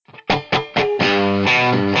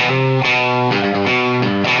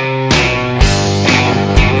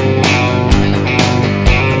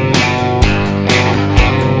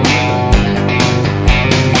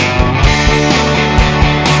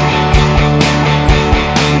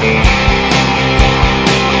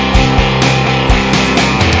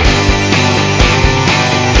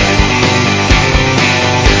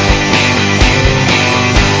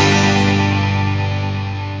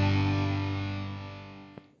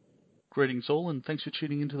Greetings all, and thanks for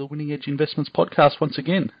tuning into the Winning Edge Investments podcast once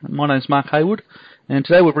again. My name's Mark Hayward, and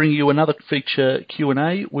today we're bringing you another feature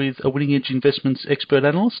Q&A with a Winning Edge Investments expert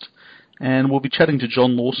analyst, and we'll be chatting to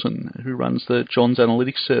John Lawson, who runs the John's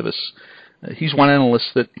Analytics service. He's one analyst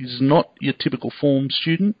that is not your typical form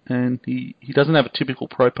student, and he doesn't have a typical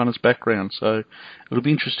pro punter's background, so it'll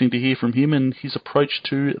be interesting to hear from him and his approach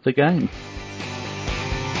to the game.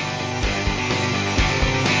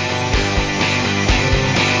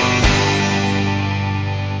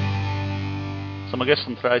 So my guest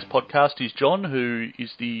on today's podcast is John, who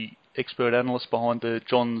is the expert analyst behind the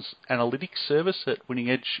John's Analytics service at Winning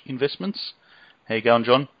Edge Investments. How you going,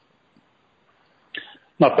 John?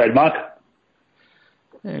 Not bad, Mark.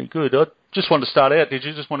 Yeah, good. I just wanted to start out. Did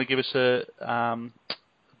you just want to give us a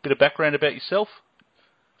bit of background about yourself?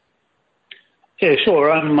 Yeah,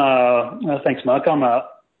 sure. Thanks, Mark. I'm a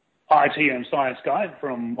IT and science guy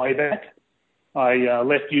from way back. I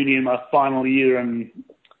left uni in my final year and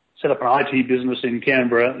set up an IT business in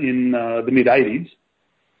Canberra in the mid-'80s,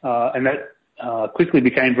 and that quickly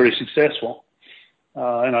became very successful.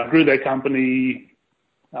 And I grew that company,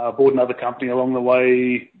 bought another company along the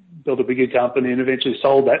way, built a bigger company, and eventually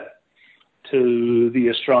sold that to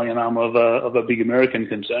the Australian arm of a big American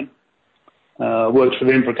concern. Worked for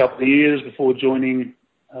them for a couple of years before joining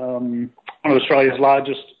one of Australia's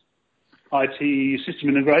largest IT system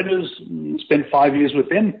integrators. Spent 5 years with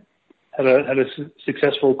them. Had a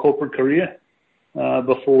successful corporate career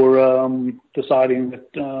before deciding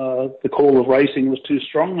that the call of racing was too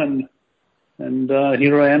strong, and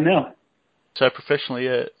here I am now. So professionally,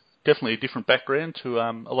 definitely a different background to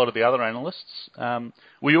a lot of the other analysts.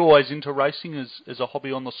 Were you always into racing as a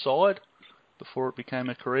hobby on the side before it became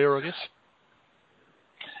a career, I guess?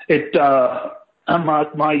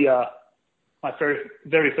 My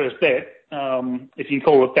very first bet, if you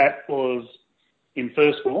call it that, was in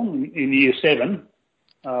first form in year 7,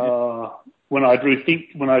 when I drew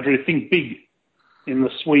Think Big in the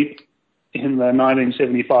sweep in the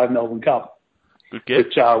 1975 Melbourne Cup, which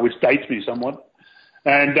dates me somewhat.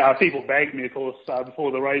 And people bagged me, of course,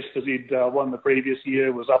 before the race because he'd won the previous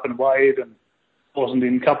year, was up and weighed, and wasn't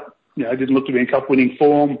in cup. Didn't look to be in cup winning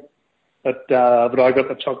form. But I got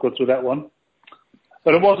the chocolates with that one.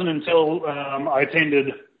 But it wasn't until I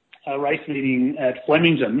attended a race meeting at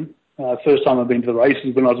Flemington. First time I've been to the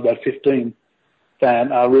races when I was about 15,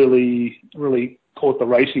 that I really caught the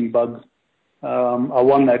racing bug. I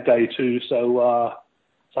won that day too, so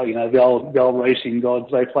the old racing gods,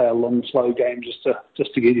 they play a long, slow game just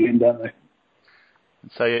to get you in, don't they?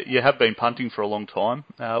 So you have been punting for a long time.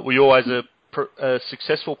 Were you always a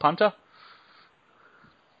successful punter?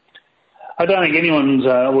 I don't think anyone's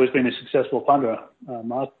always been a successful punter,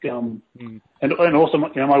 Mark. And also,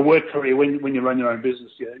 my work career, when you run your own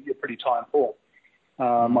business, you're pretty time poor.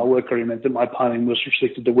 My work career meant that my punting was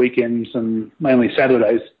restricted to weekends and mainly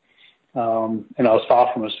Saturdays, and I was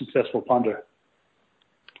far from a successful punter.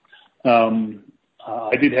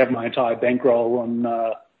 I did have my entire bankroll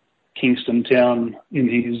on Kingston Town in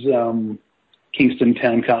his Kingston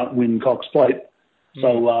Town Can't Win Cox Plate,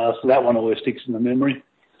 so that one always sticks in the memory.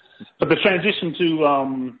 But the transition to,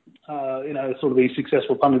 sort of the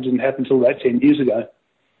successful punter didn't happen until about 10 years ago.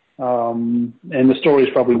 And the story is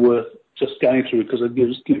probably worth just going through because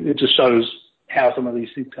it just shows how some of these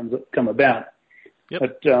things come about. Yep.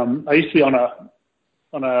 But I used to be on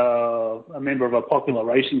a member of a popular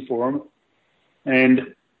racing forum,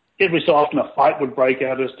 and every so often a fight would break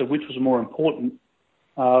out as to which was more important,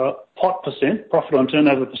 pot percent, profit on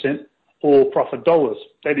turnover percent, or profit dollars.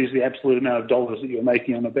 That is the absolute amount of dollars that you're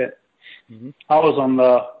making on a bet. Mm-hmm. I was on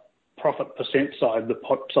the profit percent side, the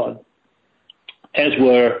pot side, as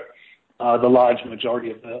were the large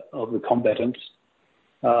majority of the combatants.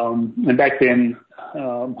 And back then, I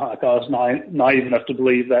was naive enough to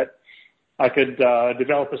believe that I could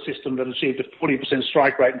develop a system that achieved a 40%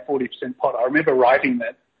 strike rate and 40% pot. I remember writing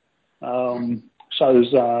that.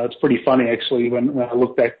 Shows it's pretty funny actually when I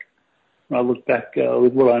look back.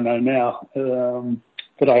 With what I know now,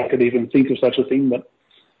 that I could even think of such a thing. But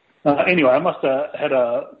anyway, I must have had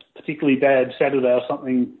a particularly bad Saturday or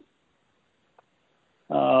something,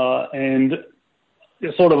 and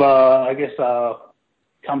it's sort of a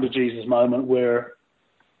come to Jesus moment where,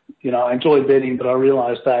 I enjoyed betting, but I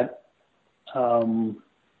realised that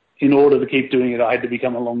in order to keep doing it, I had to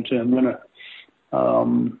become a long-term winner,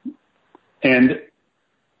 and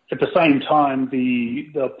at the same time,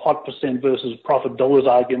 the pot percent versus profit dollars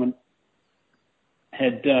argument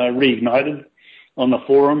had reignited on the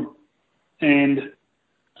forum, and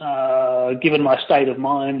given my state of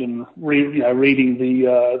mind and reading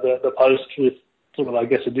the posts with sort of, I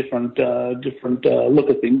guess, a different look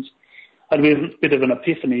at things, had a bit of an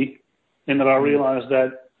epiphany in that I realised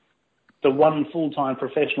that the one full-time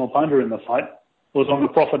professional punter in the fight was on the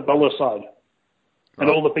profit dollar side. And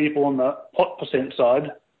all the people on the pot percent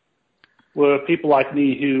side were people like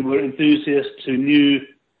me who were enthusiasts who knew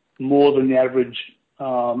more than the average,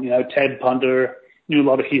 tad punter, knew a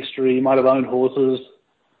lot of history, might have owned horses,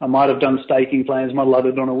 I might have done staking plans, might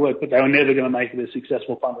have done a work, but they were never going to make it as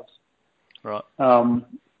successful punters. Right.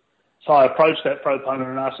 So I approached that pro punter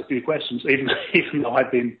and asked a few questions, even though I'd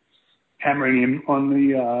been hammering him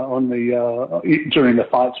during the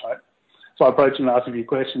fights, right? So I approached him and asked a few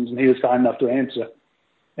questions, and he was kind enough to answer.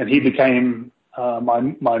 And he became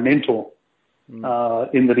my mentor in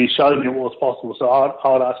that he showed me what was possible. So I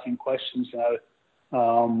would ask him questions.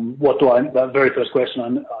 The very first question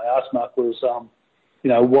I asked Mark was,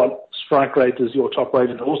 what strike rate does your top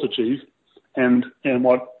rated horse achieve, and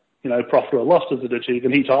what profit or loss does it achieve?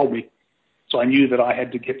 And he told me. So I knew that I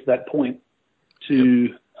had to get to that point to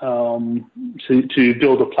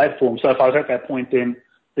build a platform. So if I was at that point,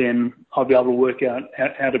 then I'll be able to work out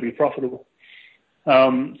how to be profitable.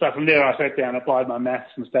 So from there, I sat down, applied my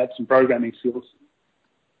maths and stats and programming skills,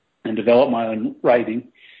 and developed my own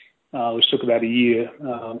rating, which took about a year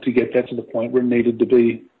to get that to the point where it needed to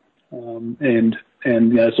be, and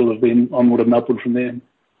sort of been onward and upward from there.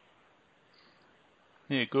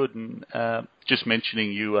 Yeah, good. And just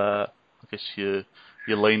mentioning you, I guess you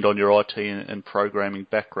leaned on your IT and programming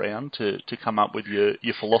background to come up with your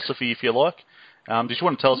philosophy, if you like. Did you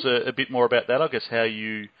want to tell us a bit more about that? I guess how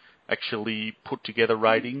you actually put together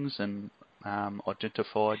ratings and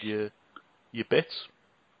identified your bets?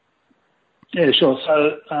 Yeah, sure.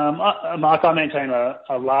 So, Mark, I maintain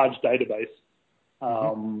a large database,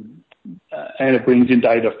 and it brings in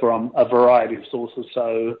data from a variety of sources.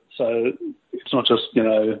 So it's not just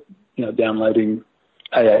downloading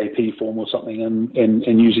AAP form or something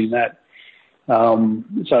and using that.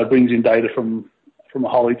 So it brings in data from a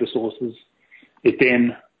whole heap of sources. It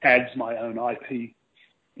then adds my own IP,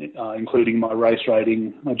 including my race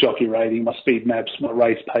rating, my jockey rating, my speed maps, my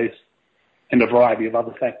race pace, and a variety of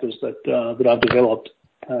other factors that I've developed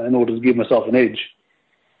in order to give myself an edge.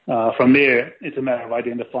 From there, it's a matter of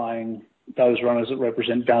identifying those runners that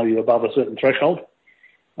represent value above a certain threshold,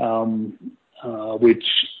 which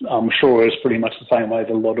I'm sure is pretty much the same way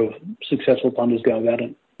that a lot of successful punters go about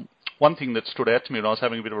it. One thing that stood out to me when I was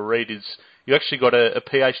having a bit of a read is you actually got a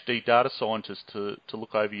PhD data scientist to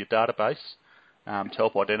look over your database to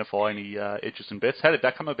help identify any edges and bets. How did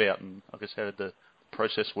that come about, and I guess how did the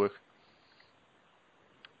process work?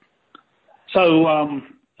 So,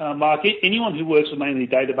 Mark, anyone who works with mainly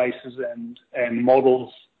databases and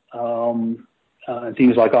models and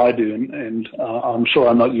things like I do, and I'm sure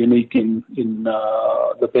I'm not unique in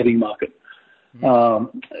the betting market. These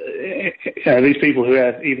people who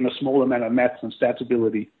have even a small amount of maths and stats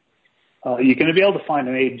ability, you're going to be able to find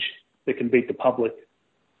an edge that can beat the public.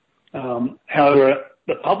 However,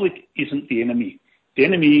 the public isn't the enemy. The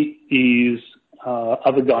enemy is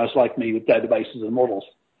other guys like me with databases and models.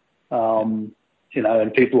 And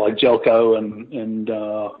people like Jelko and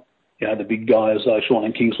the big guys, Sean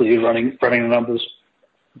and Kingsley, who are running the numbers,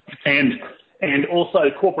 and also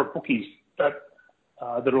corporate bookies that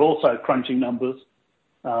are also crunching numbers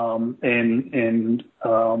and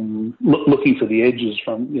looking for the edges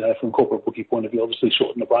from corporate bookie point of view, obviously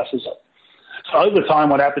shorten the prices up. So over time,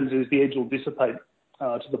 what happens is the edge will dissipate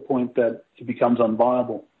to the point that it becomes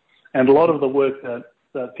unviable. And a lot of the work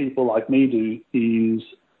that people like me do is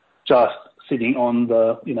just sitting on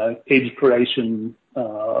the edge creation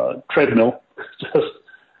treadmill,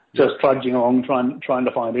 just trudging along, trying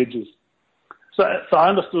to find edges. So I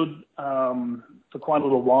understood for quite a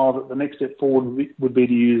little while that the next step forward would be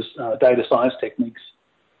to use data science techniques,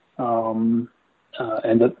 and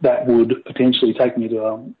that would potentially take me to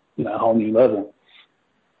a whole new level.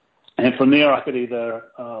 And from there, I could either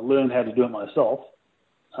learn how to do it myself,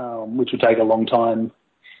 which would take a long time,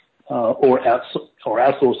 or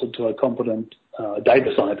outsource it to a competent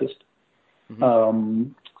data scientist.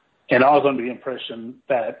 And I was under the impression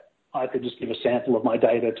that I could just give a sample of my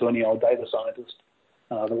data to any old data scientist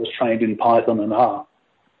that was trained in Python and R,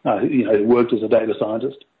 who worked as a data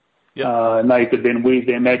scientist. Yep. And they could then weave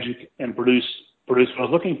their magic and produce what I was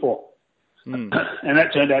looking for. And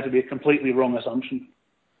that turned out to be a completely wrong assumption.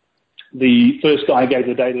 The first guy I gave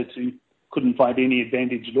the data to couldn't find any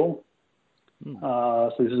advantage at all.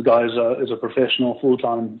 So this guy is a professional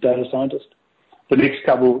full-time data scientist. The next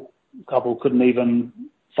couple couldn't even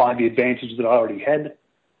find the advantage that I already had,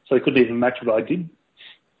 so they couldn't even match what I did.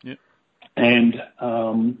 Yep. And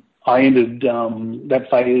I ended that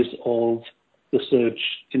phase of the search,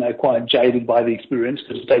 quite jaded by the experience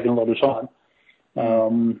because it's taken a lot of time.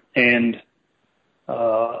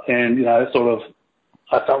 Sort of,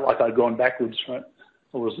 I felt like I'd gone backwards, right?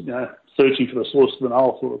 I was, searching for the source of the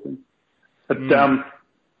Nile sort of thing. But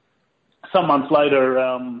some months later,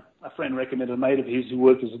 a friend recommended a mate of his who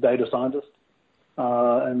worked as a data scientist.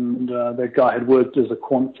 That guy had worked as a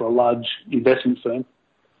quant for a large investment firm.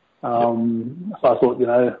 So I thought,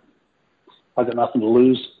 I've got nothing to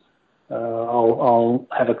lose. I'll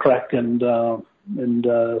have a crack and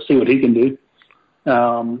see what he can do.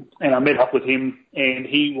 And I met up with him, and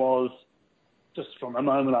he was, just from the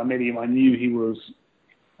moment I met him, I knew he was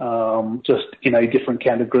just in a different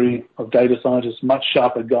category of data scientist, much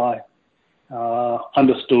sharper guy,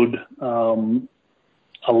 understood a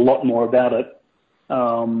lot more about it.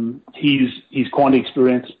 His quant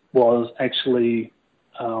experience was actually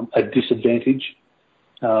a disadvantage.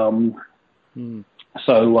 So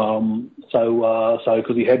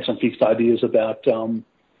because he had some fixed ideas about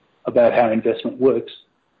how investment works,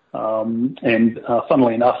 and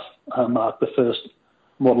funnily enough, Mark, the first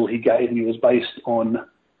model he gave me was based on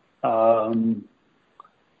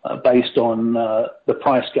the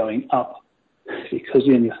price going up, because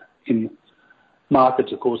in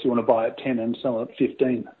markets, of course, you want to buy at 10 and sell at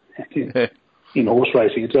 15. In horse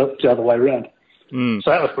racing, it's the other way around. So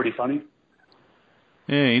that was pretty funny.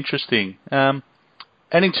 Yeah, interesting. And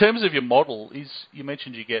in terms of your model, you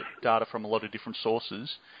mentioned you get data from a lot of different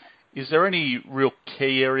sources. Is there any real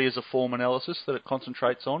key areas of form analysis that it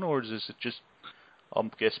concentrates on, or is it just, I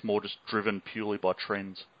guess, more just driven purely by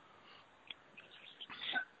trends?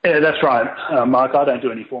 Yeah, that's right, Mark. I don't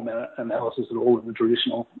do any form analysis at all in the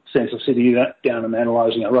traditional sense of sitting down and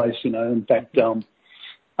analysing a race. In fact,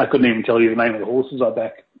 I couldn't even tell you the name of the horses I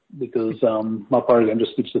back, because my program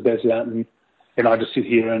just spits the bets out, and I just sit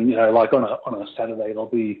here and like on a Saturday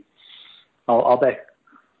I'll back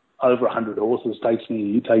over 100 horses. Takes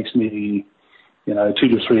me 2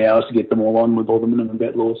 to 3 hours to get them all on with all the minimum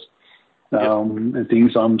bet laws and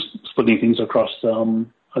things. I'm splitting things across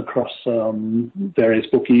various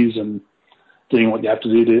bookies and doing what you have to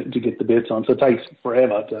do to get the bets on. So it takes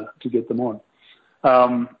forever to get them on.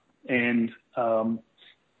 So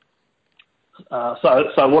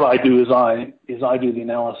what I do is I do the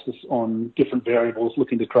analysis on different variables,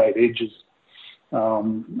 looking to create edges,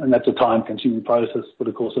 and that's a time-consuming process, but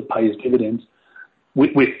of course it pays dividends.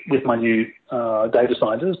 With my new data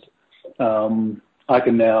scientist, I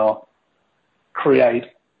can now create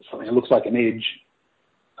something that looks like an edge,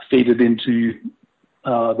 feed it into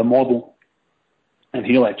the model, and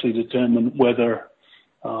he'll actually determine whether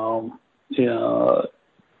what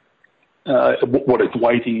its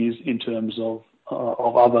weighting is in terms of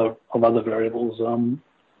other variables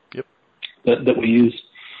that we use.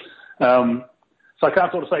 So I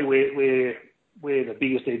can't sort of say where the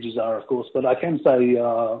biggest edges are, of course, but I can say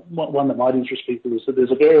one that might interest people is that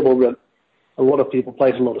there's a variable that a lot of people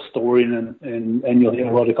place a lot of store in, and you'll hear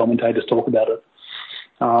a lot of commentators talk about it,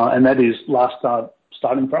 and that is last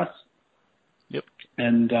starting price. Yep.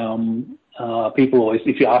 And people always,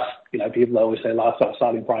 if you ask, people always say last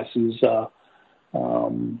starting price is,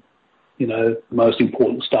 most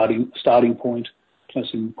important starting point,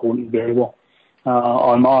 most important variable.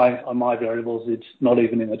 On my variables, it's not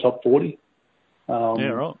even in the top 40. Yeah,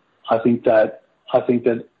 right. I think that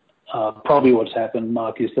probably what's happened,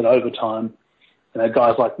 Mark, is that over time,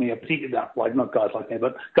 guys like me, particularly not guys like me,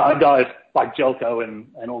 but guys like Jelko and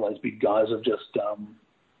all those big guys have just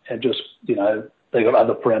they've got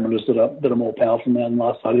other parameters that are more powerful now than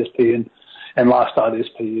last start SP, and last start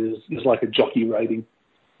SP is like a jockey rating.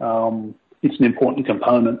 It's an important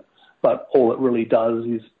component, but all it really does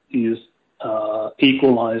is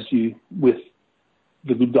equalise you with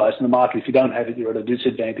the good guys in the market. If you don't have it, you're at a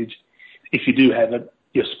disadvantage. If you do have it,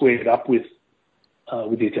 you're squared up with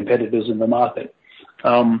your competitors in the market.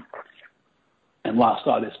 And last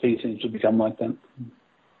start SP seems to become like that.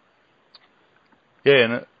 Yeah,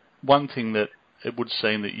 and one thing that it would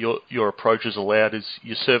seem that your approach has allowed is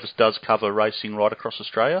your service does cover racing right across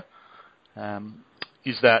Australia.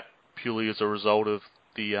 Is that purely as a result of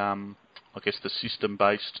the, the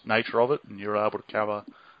system-based nature of it, and you're able to cover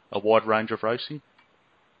a wide range of racing?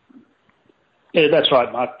 Yeah, that's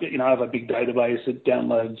right, Mark. I have a big database that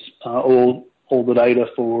downloads all the data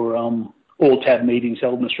for all TAB meetings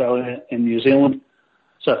held in Australia and New Zealand.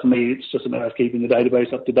 So for me, it's just a matter of keeping the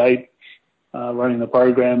database up to date, running the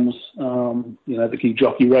programs, the key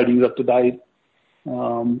jockey ratings up to date,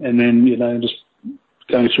 and then, just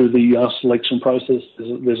going through the selection process.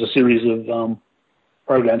 There's a series of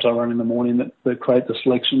programs I run in the morning that create the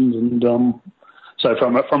selections, and so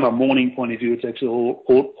from a morning point of view, it's actually all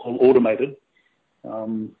automated.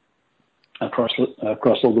 across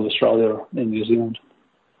all of Australia and New Zealand.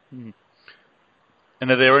 Mm.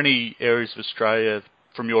 And are there any areas of Australia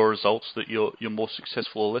from your results that you're more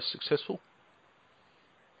successful or less successful?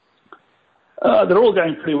 They're all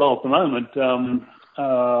going pretty well at the moment,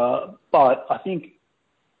 but I think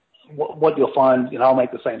what you'll find, I'll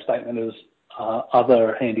make the same statement as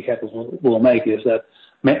other handicappers will make, is that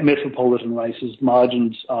metropolitan races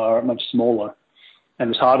margins are much smaller, and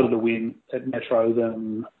it's harder to win at metro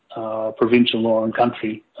than provincial or on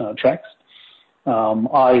country tracks.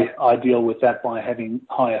 I deal with that by having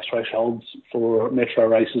higher thresholds for metro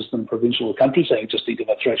races than provincial or country, so you just think of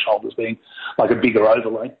a threshold as being like a bigger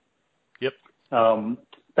overlay. Yep.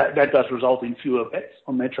 That does result in fewer bets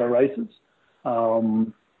on metro races,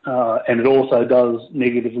 and it also does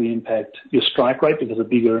negatively impact your strike rate, because a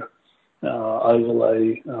bigger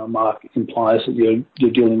overlay mark implies that you're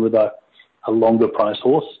dealing with a longer price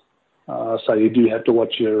horse. So you do have to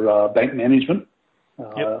watch your bank management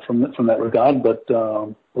from that regard. But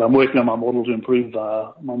I'm working on my model to improve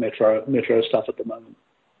my metro stuff at the moment.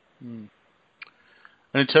 Mm.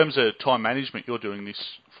 And in terms of time management, you're doing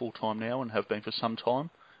this full time now and have been for some time.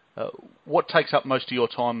 What takes up most of your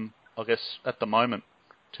time, I guess, at the moment,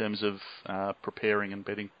 in terms of preparing and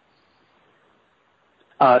betting?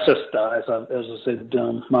 It's just, as I said,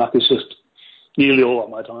 Mark, it's just nearly all of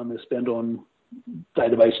my time is spent on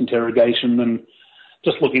database interrogation and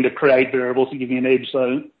just looking to create variables to give me an edge.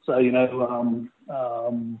 So I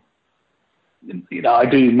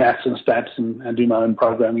do maths and stats and do my own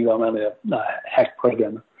programming. I'm only a hack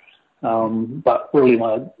programmer. But really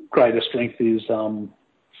my greatest strength is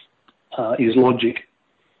logic.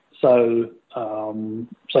 So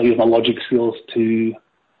I use my logic skills to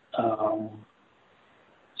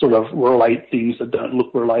sort of relate things that don't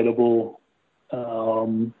look relatable,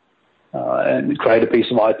 and create a piece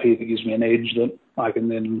of IP that gives me an edge that I can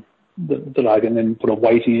then put a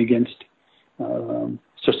weighting against.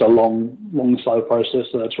 It's just a long, slow process.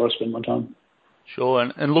 So that's where I spend my time. Sure.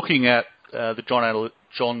 And looking at the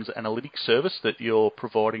John's Analytics service that you're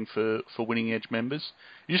providing for Winning Edge members,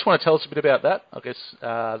 you just want to tell us a bit about that? I guess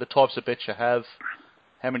the types of bets you have,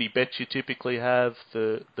 how many bets you typically have,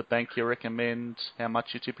 the bank you recommend, how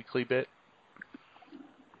much you typically bet.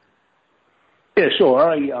 Yeah,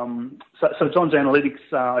 sure. So John's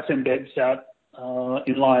Analytics, I send bets out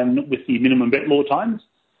in line with the minimum bet law times.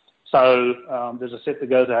 So there's a set that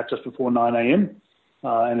goes out just before 9 a.m.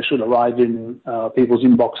 And it should arrive in people's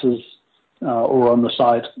inboxes or on the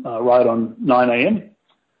site right on 9 a.m.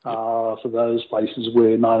 For those places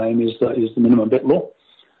where 9 a.m. is the minimum bet law.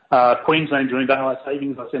 Queensland during daylight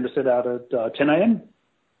savings, I send a set out at 10 a.m.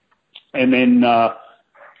 And then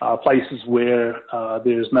places where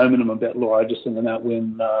there's no minimum bet law, I just send them out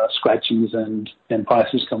when scratchings and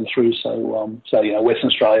prices come through. So Western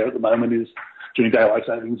Australia at the moment is during daylight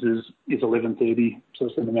savings is 11:30, so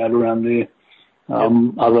I send them out around there.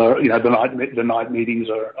 Other, the night meetings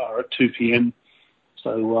are at 2 p.m. So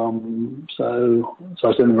I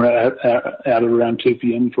send them out at around 2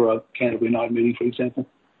 p.m. for a Canterbury night meeting, for example.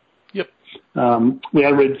 Yep. We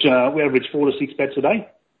average 4 to 6 bets a day.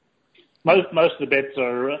 Most of the bets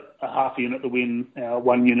are a half unit to win,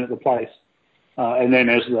 1 unit to place. And then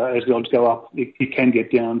as the odds go up, it can get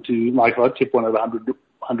down to, like if I tip one at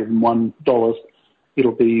 $101,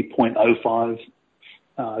 it'll be 0.05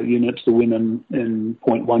 units to win and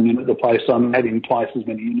 0.1 unit to place. So I'm adding twice as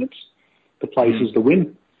many units to place as to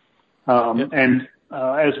win. And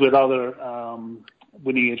as with other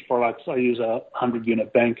Winning Edge products, I use a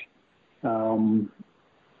 100-unit bank. And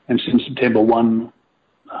since September 1,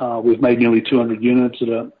 we've made nearly 200 units at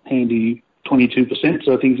a handy 22%,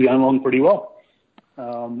 so things are going along pretty well.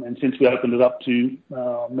 And since we opened it up to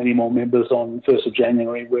many more members on 1st of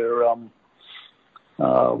January, we've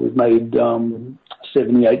made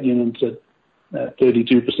 78 units at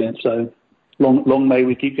 32%. So long may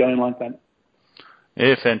we keep going like that.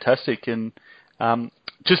 Yeah, fantastic. And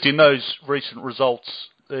just in those recent results,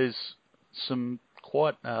 there's some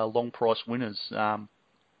quite long price winners.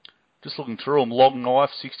 Just looking through them, Long Knife,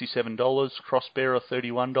 $67, Crossbearer,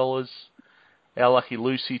 $31, Our Lucky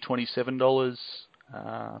Lucy, $27,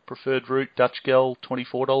 Preferred Route, Dutch Gal,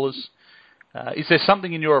 $24. Is there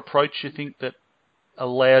something in your approach you think that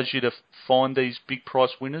allows you to find these big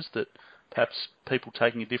price winners that perhaps people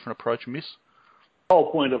taking a different approach miss? The whole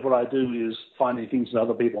point of what I do is finding things that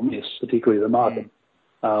other people miss, particularly the market.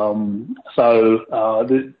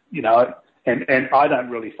 And I don't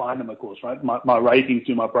really find them, of course, right? My ratings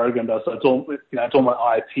through my program does, so it's all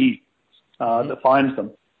my IP that finds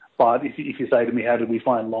them. But if you say to me, how did we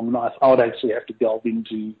find Long Knife, I would actually have to delve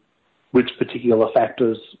into which particular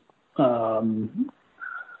factors on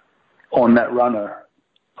that runner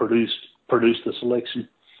produced the selection.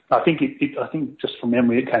 I think I think just from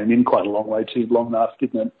memory, it came in quite a long way too. Long enough,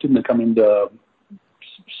 didn't it come into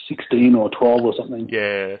 16 or 12 or something?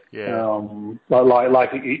 Yeah. Like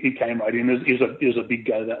it came right in. It was a big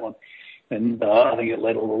go, that one, and I think it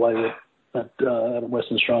led all the way at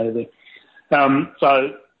Western Australia there.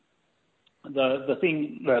 So the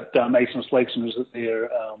thing that makes them selection is that they're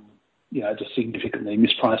just significantly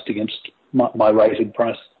mispriced against my rated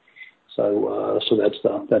price. So that's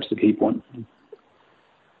the key point.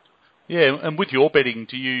 Yeah, and with your betting,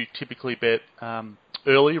 do you typically bet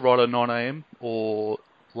early, right at 9 a.m, or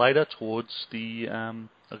later towards the,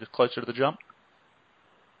 closer to the jump?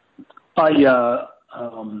 I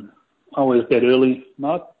always bet early,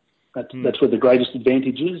 Mark. That's where the greatest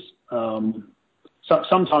advantage is.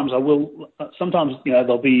 Sometimes I will. Sometimes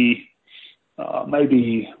there'll be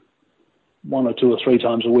maybe 1 or 2 or 3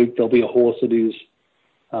 times a week there'll be a horse that is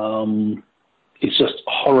it's just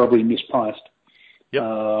horribly mispriced. Yep.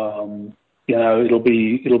 It'll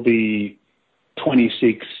be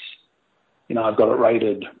 26. I've got it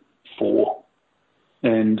rated 4,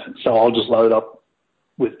 and so I'll just load up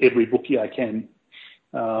with every bookie I can.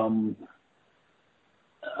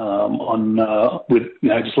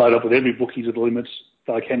 Just load up with every bookie to the limits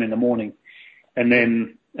that I can in the morning, and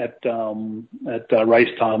then at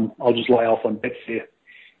race time I'll just lay off on Betfair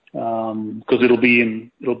because it'll be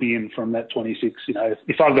in from that 26.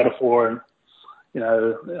 If I've got a 4 and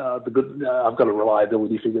I've got a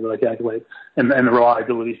reliability figure that I calculate, and the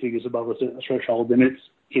reliability figure's above a certain threshold, then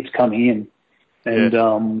it's coming in, and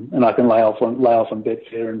I can lay off on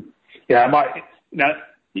Betfair, and I might.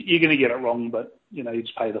 You're going to get it wrong, but you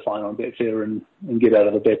just pay the fine on Betfair and get out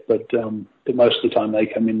of the bet. But most of the time they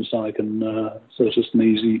come in, so I can. So it's just an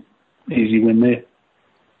easy win there.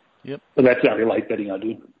 Yep. But that's the only late betting I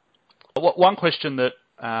do. One question that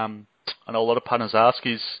I know a lot of punters ask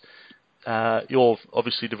is, you've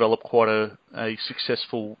obviously developed quite a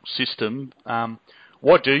successful system.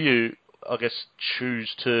 Why do you, I guess,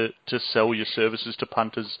 choose to sell your services to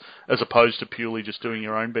punters as opposed to purely just doing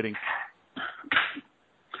your own betting?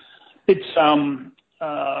 It's I'm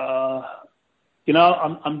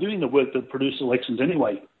doing the work that produce selections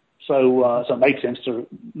anyway, so it makes sense to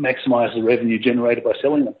maximise the revenue generated by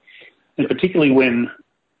selling them, and particularly when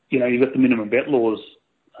you've got the minimum bet laws.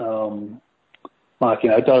 Mark,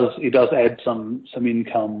 it does add some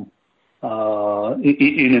income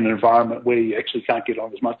in an environment where you actually can't get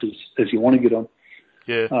on as much as you want to get on.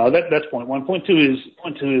 Yeah. That's point one. Point two is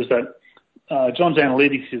that John's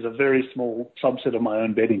Analytics is a very small subset of my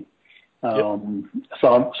own betting. So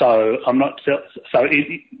I'm not. So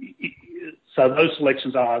those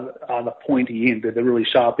selections are the pointy end. They're the really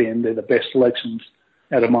sharp end. They're the best selections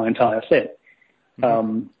out of my entire set.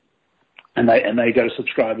 Mm-hmm. And they go to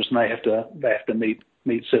subscribers, and they have to meet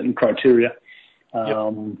certain criteria.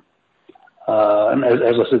 And as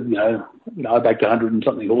I said, I backed 100 and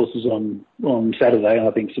something horses on Saturday, and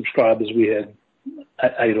I think subscribers we had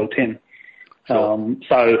 8 or 10. Sure.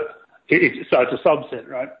 So it's a subset,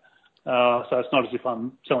 right? So it's not as if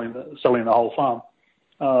I'm selling the whole farm.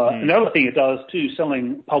 And the other thing it does too,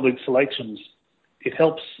 selling public selections, it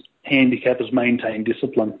helps handicappers maintain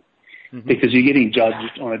discipline. Mm-hmm. Because you're getting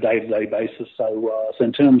judged on a day-to-day basis. So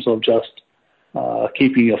in terms of just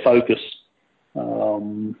keeping your focus,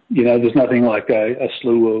 there's nothing like a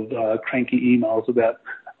slew of cranky emails about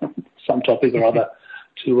some topic or other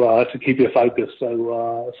to keep your focus.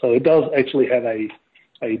 So it does actually have a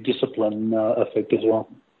discipline effect as well.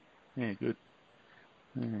 Yeah, good.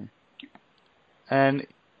 Yeah. And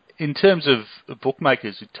in terms of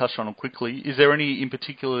bookmakers, you touched on them quickly. Is there any in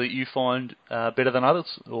particular that you find better than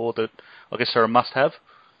others, or that I guess are a must-have?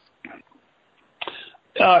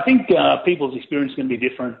 I think people's experience is going to be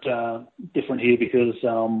different here because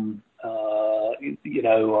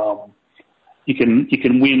you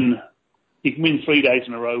can win 3 days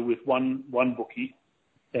in a row with one bookie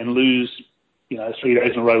and lose 3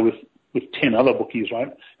 days in a row with 10 other bookies,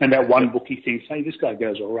 right? And that one bookie thinks, hey, this guy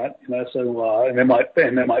goes all right, so and they might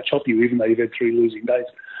chop you even though you've had 3 losing days.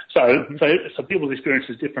 So people's experience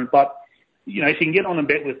is different, but if you can get on and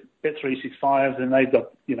bet with Bet365, then they've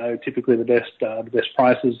got typically the best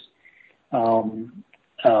prices.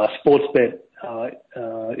 Sportsbet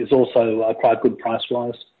is also quite good price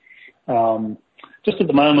wise. Just at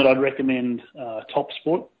the moment, I'd recommend Top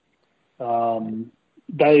Sport.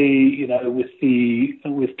 They,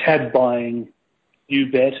 with Tab buying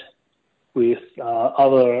UBet, with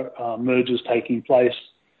other mergers taking place,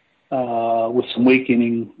 with some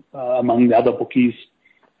weakening among the other bookies,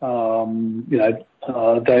 they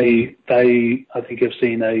I think have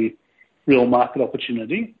seen real market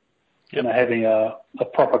opportunity, and are having a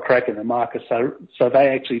proper crack in the market. So they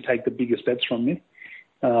actually take the biggest bets from me,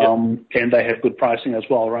 and they have good pricing as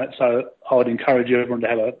well, right? So I would encourage everyone to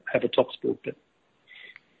have a TopSport bet,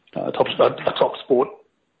 a TopSport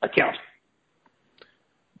account.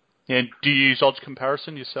 And do you use odds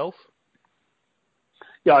comparison yourself?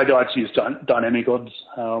 Yeah, I do. I actually use dynamic odds.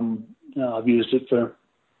 I've used it for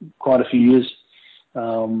quite a few years. I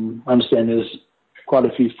understand there's quite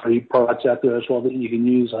a few free products out there as well that you can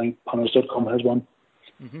use. I think punters.com has one.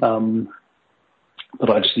 Mm-hmm. But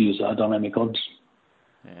I just use dynamic odds.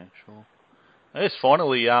 Yeah, sure. I guess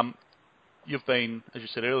finally, you've been, as you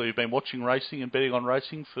said earlier, you've been watching racing and betting on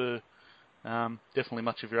racing for definitely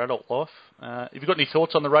much of your adult life. Have you got any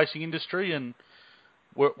thoughts on the racing industry and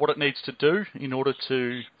what it needs to do in order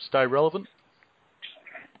to stay relevant?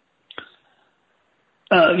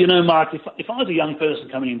 Mark, if I was a young person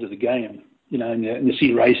coming into the game, and you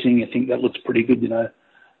see racing, you think that looks pretty good,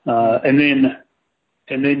 and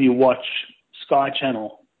then you watch Sky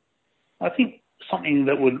Channel, I think something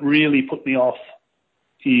that would really put me off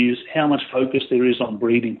is how much focus there is on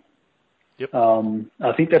breeding. Yep.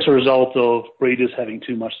 I think that's a result of breeders having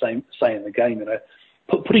too much say in the game.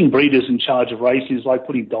 Putting breeders in charge of racing is like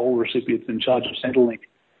putting dole recipients in charge of Centrelink.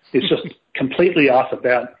 It's just completely arse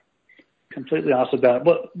about.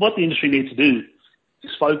 What the industry needs to do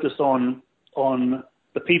is focus on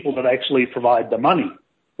the people that actually provide the money,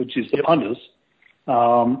 which is the punters.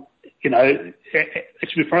 It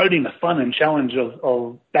should be promoting the fun and challenge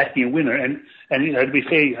of backing a winner. And to be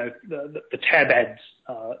fair, the tab ads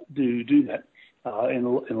do that in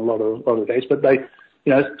a lot of cases. But they,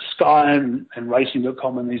 Sky and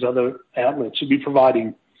Racing.com and these other outlets should be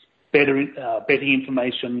providing better betting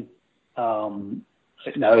information,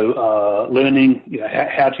 learning,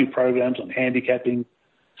 how-to programs on handicapping,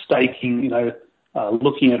 staking,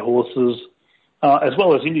 looking at horses, as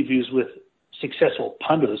well as interviews with successful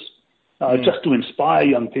punters, just to inspire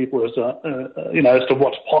young people as to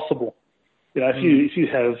what's possible. If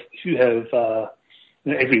you have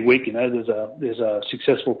every week, there's a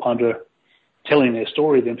successful punter telling their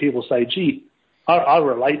story, then people say, gee, I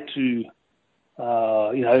relate to,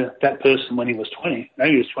 that person when he was 20. Now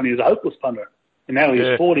he was 20, he was a hopeless punter. And now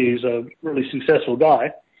he's 40, he's a really successful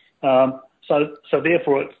guy. So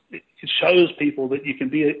therefore it shows people that you can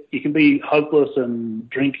be hopeless and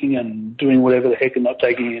drinking and doing whatever the heck and not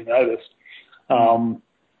taking any notice.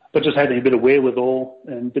 But just having a bit of wherewithal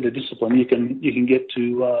and a bit of discipline, you can get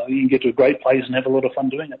to a great place and have a lot of fun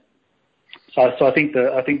doing it. So I think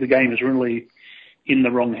the game is really in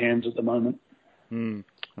the wrong hands at the moment.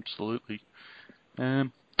 Absolutely.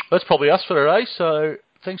 That's probably us for today. So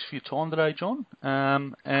thanks for your time today, John.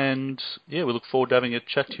 And we look forward to having a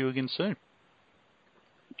chat to you again soon.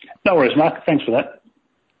 No worries, Mark. Thanks for that.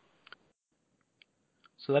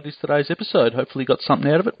 So that is today's episode. Hopefully you got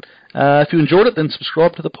something out of it. If you enjoyed it, then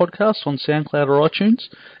subscribe to the podcast on SoundCloud or iTunes.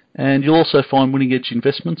 And you'll also find Winning Edge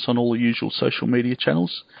Investments on all the usual social media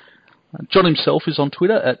channels. John himself is on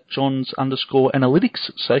Twitter at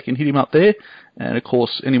johns_analytics, so you can hit him up there. And of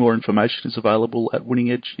course, any more information is available at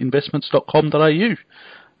winningedgeinvestments.com.au.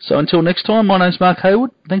 So until next time, my name's Mark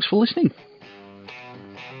Hayward. Thanks for listening.